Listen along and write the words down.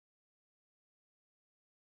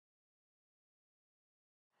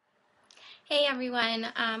Hey everyone,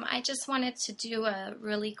 I just wanted to do a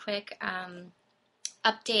really quick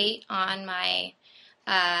update on my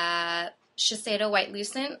Shiseido White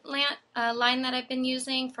Lucent line that I've been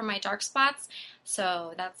using for my dark spots.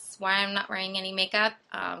 So that's why I'm not wearing any makeup,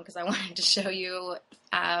 because I wanted to show you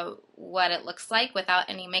what it looks like without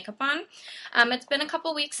any makeup on. It's been a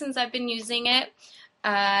couple weeks since I've been using it,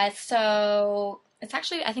 so it's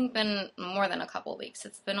actually, I think, been more than a couple weeks.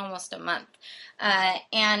 It's been almost a month.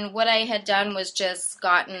 And what I had done was just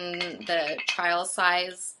gotten the trial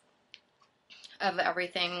size of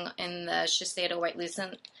everything in the Shiseido White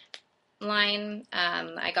Lucent line.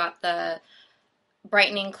 I got the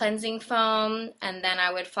brightening cleansing foam, and then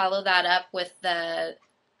I would follow that up with the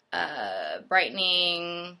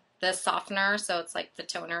brightening, the softener. So it's like the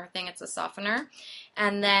toner thing, it's a softener.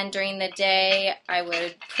 And then during the day, I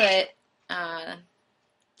would put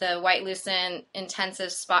the White Lucent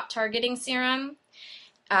Intensive Spot Targeting Serum,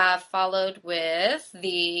 followed with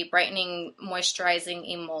the Brightening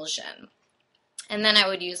Moisturizing Emulsion. And then I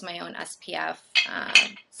would use my own SPF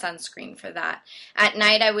sunscreen for that. At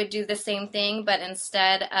night, I would do the same thing, but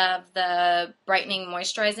instead of the Brightening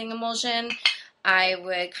Moisturizing Emulsion, I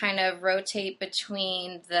would kind of rotate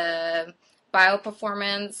between the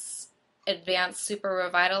BioPerformance Advanced Super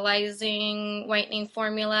Revitalizing Whitening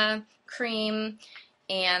Formula cream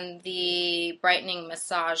and the Brightening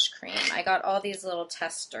Massage Cream. I got all these little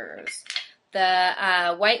testers.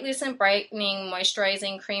 The White Lucent Brightening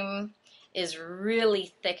Moisturizing Cream is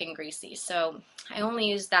really thick and greasy, so I only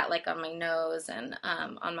used that like on my nose and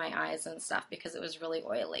on my eyes and stuff because it was really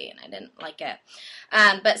oily and I didn't like it.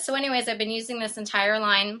 But so anyways, I've been using this entire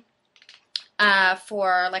line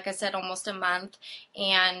for, like I said, almost a month,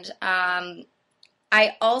 and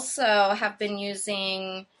I also have been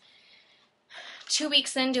using, 2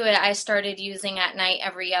 weeks into it, I started using at night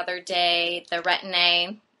every other day the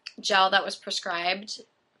Retin-A gel that was prescribed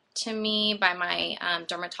to me by my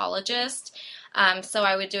dermatologist. So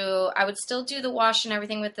I would still do the wash and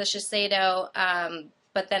everything with the Shiseido,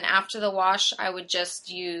 but then after the wash, I would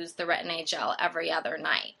just use the Retin-A gel every other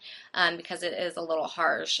night because it is a little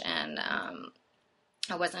harsh, and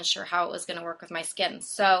I wasn't sure how it was going to work with my skin.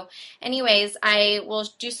 So anyways, I will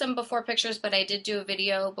do some before pictures, but I did do a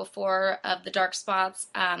video before of the dark spots.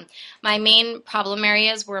 My main problem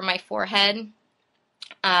areas were my forehead,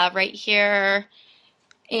 right here,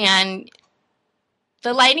 and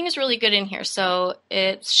the lighting is really good in here, so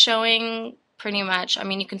it's showing pretty much. I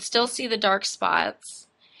mean, you can still see the dark spots,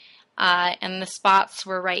 and the spots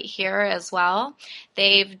were right here as well.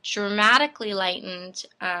 They've dramatically lightened,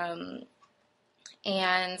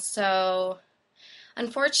 and so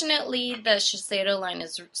unfortunately the Shiseido line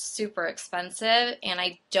is super expensive, and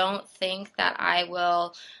I don't think that I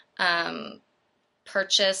will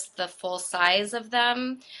purchase the full size of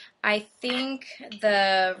them. I think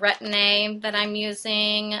the Retin-A that I'm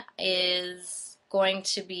using is going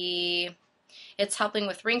to be, it's helping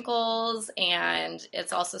with wrinkles, and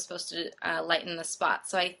it's also supposed to lighten the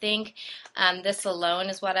spots. So I think this alone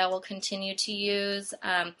is what I will continue to use.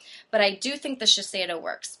 But I do think the Shiseido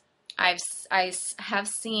works. I have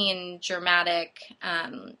seen dramatic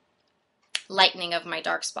lightening of my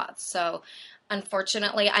dark spots. So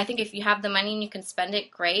unfortunately, I think if you have the money and you can spend it,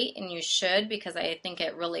 great, and you should, because I think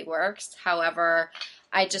it really works. However,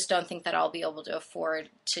 I just don't think that I'll be able to afford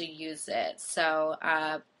to use it. So,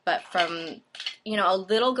 but from, a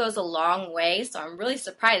little goes a long way, so I'm really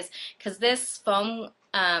surprised, because this foam,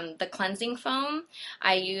 the cleansing foam,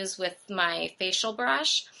 I use with my facial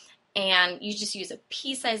brush, and you just use a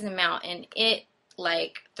pea-sized amount, and it,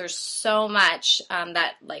 there's so much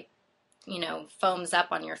that, foams up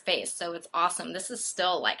on your face. So it's awesome. This is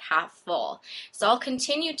still half full. So I'll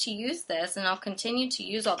continue to use this, and I'll continue to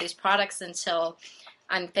use all these products until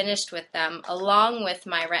I'm finished with them, along with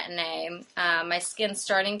my Retin-A. My skin's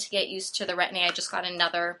starting to get used to the Retin-A. I just got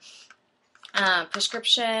another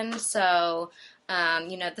prescription. So,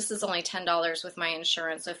 this is only $10 with my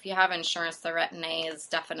insurance. So if you have insurance, the Retin-A is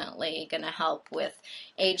definitely going to help with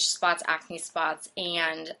age spots, acne spots,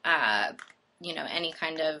 and, any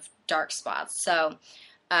kind of dark spots. So,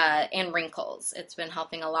 and wrinkles. It's been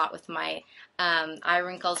helping a lot with my eye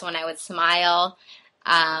wrinkles. When I would smile,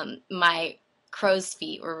 my crow's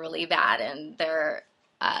feet were really bad, and they're,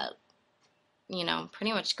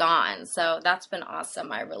 pretty much gone. So that's been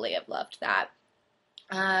awesome. I really have loved that.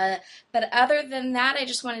 But other than that, I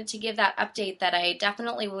just wanted to give that update that I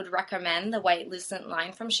definitely would recommend the White Lucent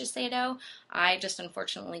line from Shiseido. I just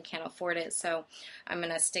unfortunately can't afford it, so I'm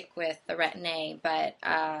going to stick with the Retin-A. But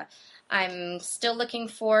I'm still looking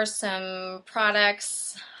for some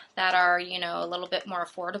products that are, you know, a little bit more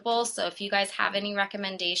affordable. So if you guys have any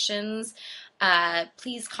recommendations,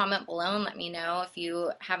 please comment below and let me know if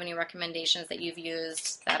you have any recommendations that you've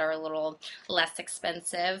used that are a little less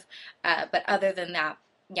expensive. But other than that,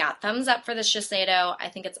 yeah, thumbs up for the Shiseido. I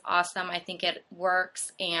think it's awesome. I think it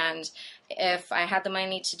works, and if I had the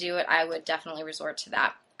money to do it, I would definitely resort to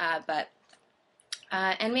that.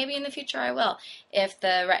 And maybe in the future I will, if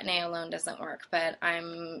the Retin-A alone doesn't work. But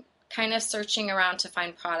I'm kind of searching around to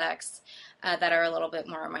find products that are a little bit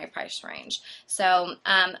more in my price range. So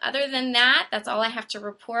other than that, that's all I have to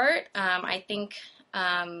report. I think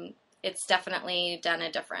it's definitely done a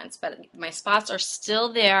difference, but my spots are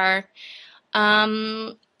still there.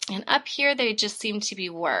 And up here, they just seem to be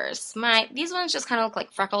worse. These ones just kind of look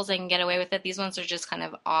like freckles. I can get away with it. These ones are just kind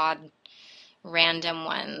of odd, random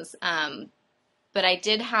ones. But I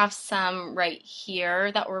did have some right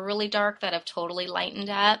here that were really dark that have totally lightened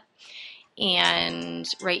up. And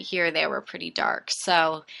right here, they were pretty dark.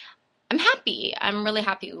 So I'm happy. I'm really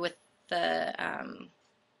happy with the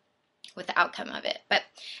outcome of it. But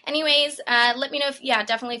anyways, let me know if, yeah,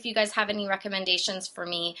 definitely if you guys have any recommendations for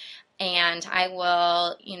me, and I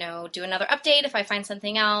will, you know, do another update if I find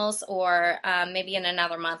something else, or maybe in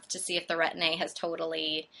another month to see if the Retin-A has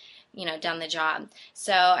totally, you know, done the job.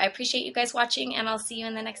 So I appreciate you guys watching, and I'll see you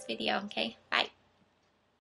in the next video. Okay, bye.